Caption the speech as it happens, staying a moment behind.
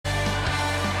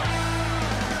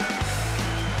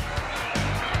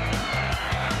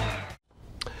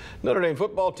Notre Dame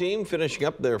football team finishing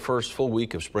up their first full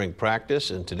week of spring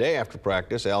practice, and today after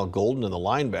practice, Al Golden and the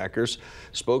linebackers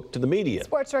spoke to the media.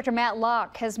 Sports director Matt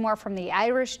Locke has more from the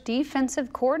Irish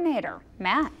defensive coordinator.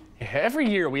 Matt. Every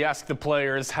year we ask the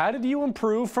players, how did you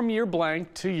improve from year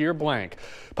blank to year blank?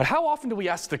 But how often do we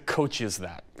ask the coaches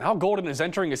that? Al Golden is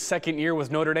entering his second year with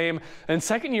Notre Dame and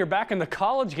second year back in the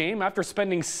college game after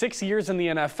spending 6 years in the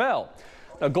NFL.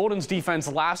 Now, Golden's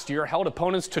defense last year held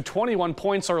opponents to 21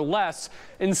 points or less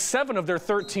in 7 of their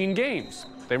 13 games.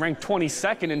 They ranked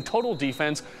 22nd in total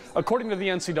defense, according to the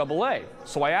NCAA.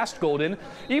 So I asked Golden,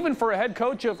 even for a head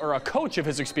coach or a coach of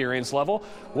his experience level,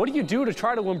 what do you do to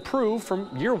try to improve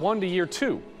from year 1 to year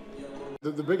 2?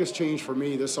 The biggest change for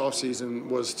me this offseason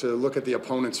was to look at the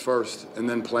opponents first and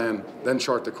then plan, then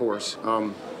chart the course.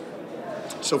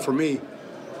 So for me,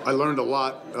 I learned a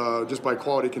lot just by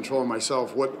quality controlling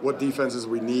myself, what defenses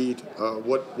we need,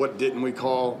 what didn't we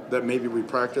call that maybe we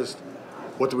practiced,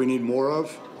 what do we need more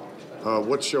of,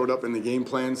 what showed up in the game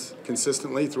plans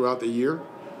consistently throughout the year.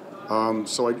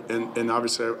 And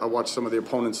obviously I watched some of the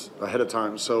opponents ahead of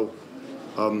time, so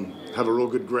have a real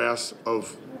good grasp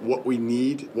of what we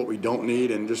need, what we don't need,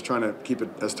 and just trying to keep it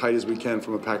as tight as we can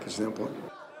from a package standpoint.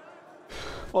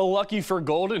 Well, lucky for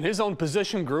Golden, his own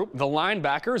position group, the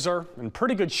linebackers, are in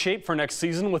pretty good shape for next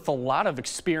season with a lot of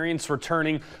experience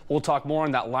returning. We'll talk more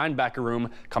on that linebacker room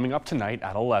coming up tonight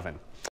at 11.